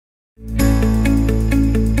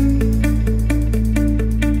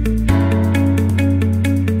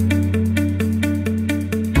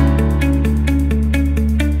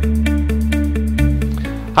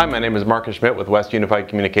Hi, my name is Marcus Schmidt with West Unified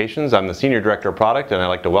Communications. I'm the Senior Director of Product, and I'd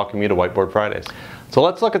like to welcome you to Whiteboard Fridays. So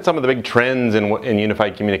let's look at some of the big trends in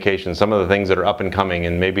unified communications, some of the things that are up and coming,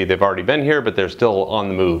 and maybe they've already been here, but they're still on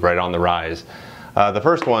the move, right, on the rise. The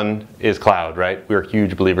first one is cloud, right? We're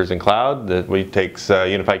huge believers in cloud. We takes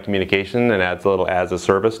unified communication and adds a little as a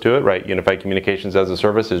service to it, right? Unified communications as a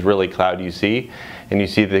service is really cloud UC, and you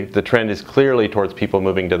see the trend is clearly towards people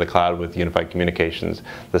moving to the cloud with unified communications.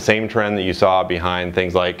 The same trend that you saw behind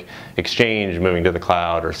things like Exchange moving to the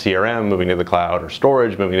cloud, or CRM moving to the cloud, or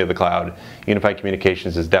storage moving to the cloud, unified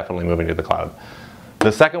communications is definitely moving to the cloud.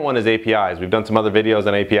 The second one is APIs. We've done some other videos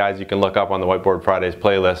on APIs you can look up on the Whiteboard Fridays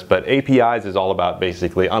playlist, but APIs is all about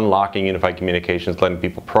basically unlocking unified communications, letting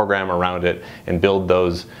people program around it and build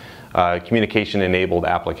those communication-enabled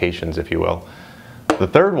applications, if you will. The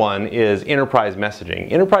third one is enterprise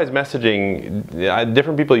messaging. Enterprise messaging,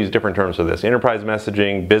 different people use different terms for this. Enterprise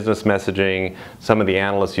messaging, business messaging, some of the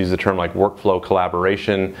analysts use the term like workflow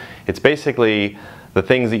collaboration. It's basically the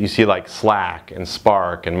things that you see like Slack and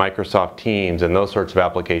Spark and Microsoft Teams and those sorts of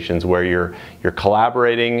applications where you're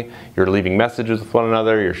collaborating, you're leaving messages with one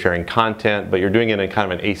another, you're sharing content, but you're doing it in kind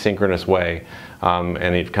of an asynchronous way,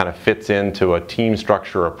 and it kind of fits into a team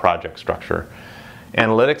structure or project structure.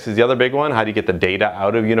 Analytics is the other big one. How do you get the data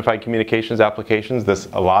out of unified communications applications? This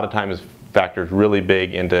a lot of times factors really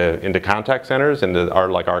big into contact centers, into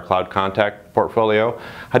our cloud contact portfolio.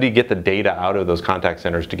 How do you get the data out of those contact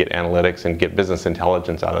centers to get analytics and get business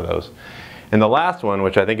intelligence out of those? And the last one,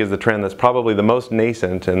 which I think is the trend that's probably the most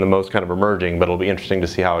nascent and the most kind of emerging, but it'll be interesting to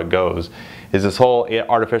see how it goes, is this whole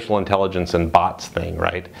artificial intelligence and bots thing,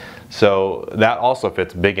 right? So that also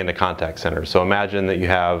fits big into contact centers. So imagine that you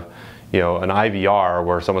have an IVR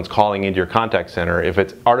where someone's calling into your contact center. If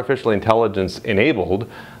it's artificial intelligence enabled,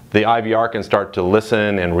 the IVR can start to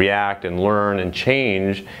listen and react and learn and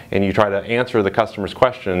change, and you try to answer the customer's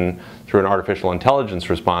question through an artificial intelligence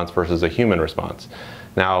response versus a human response.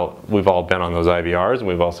 Now, we've all been on those IVRs and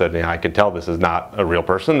we've all said, I can tell this is not a real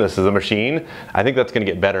person, this is a machine. I think that's going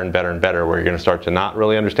to get better and better and better, where you're going to start to not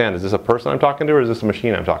really understand, is this a person I'm talking to or is this a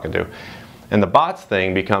machine I'm talking to? And the bots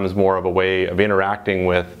thing becomes more of a way of interacting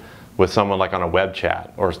with someone like on a web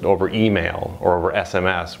chat or over email or over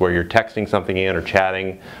SMS, where you're texting something in or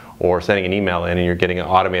chatting or sending an email in and you're getting an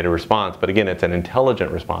automated response. But again, it's an intelligent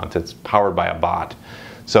response. It's powered by a bot.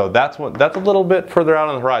 So that's a little bit further out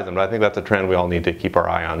on the horizon, but I think that's a trend we all need to keep our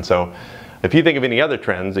eye on. So if you think of any other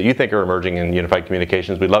trends that you think are emerging in unified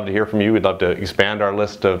communications, we'd love to hear from you. We'd love to expand our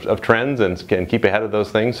list of trends and keep ahead of those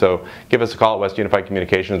things. So give us a call at West Unified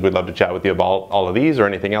Communications. We'd love to chat with you about all of these or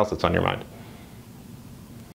anything else that's on your mind.